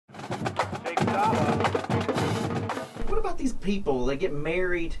What about these people that get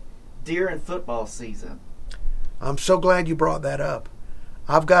married during football season? I'm so glad you brought that up.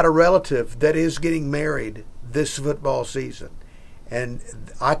 I've got a relative that is getting married this football season. And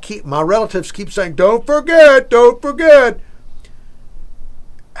my relatives keep saying, don't forget, don't forget.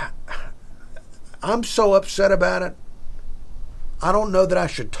 I'm so upset about it. I don't know that I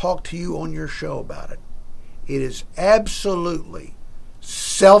should talk to you on your show about it. It is absolutely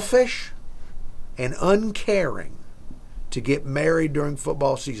selfish and uncaring to get married during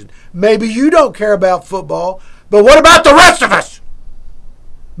football season. Maybe you don't care about football, but what about the rest of us?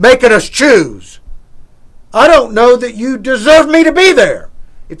 Making us choose. I don't know that you deserve me to be there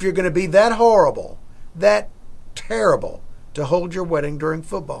if you're going to be that horrible, that terrible to hold your wedding during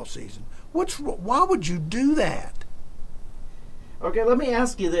football season. Why would you do that? Okay, let me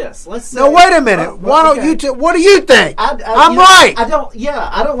ask you this. Let's say, no, wait a minute. Why don't you? What do you think? I'm right. I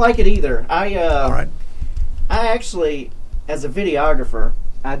don't like it either. All right. I actually, as a videographer,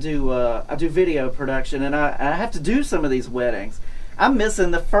 I do video production, and I have to do some of these weddings. I'm missing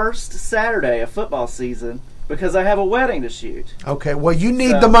the first Saturday of football season because I have a wedding to shoot. Okay, well, you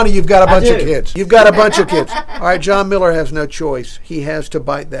need the money. You've got a bunch of kids. You've got a bunch of kids. All right, John Miller has no choice. He has to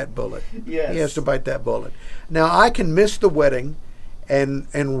bite that bullet. Yes. He has to bite that bullet. Now, I can miss the wedding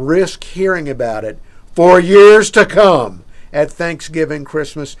and risk hearing about it for years to come at Thanksgiving,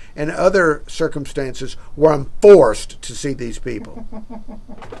 Christmas, and other circumstances where I'm forced to see these people.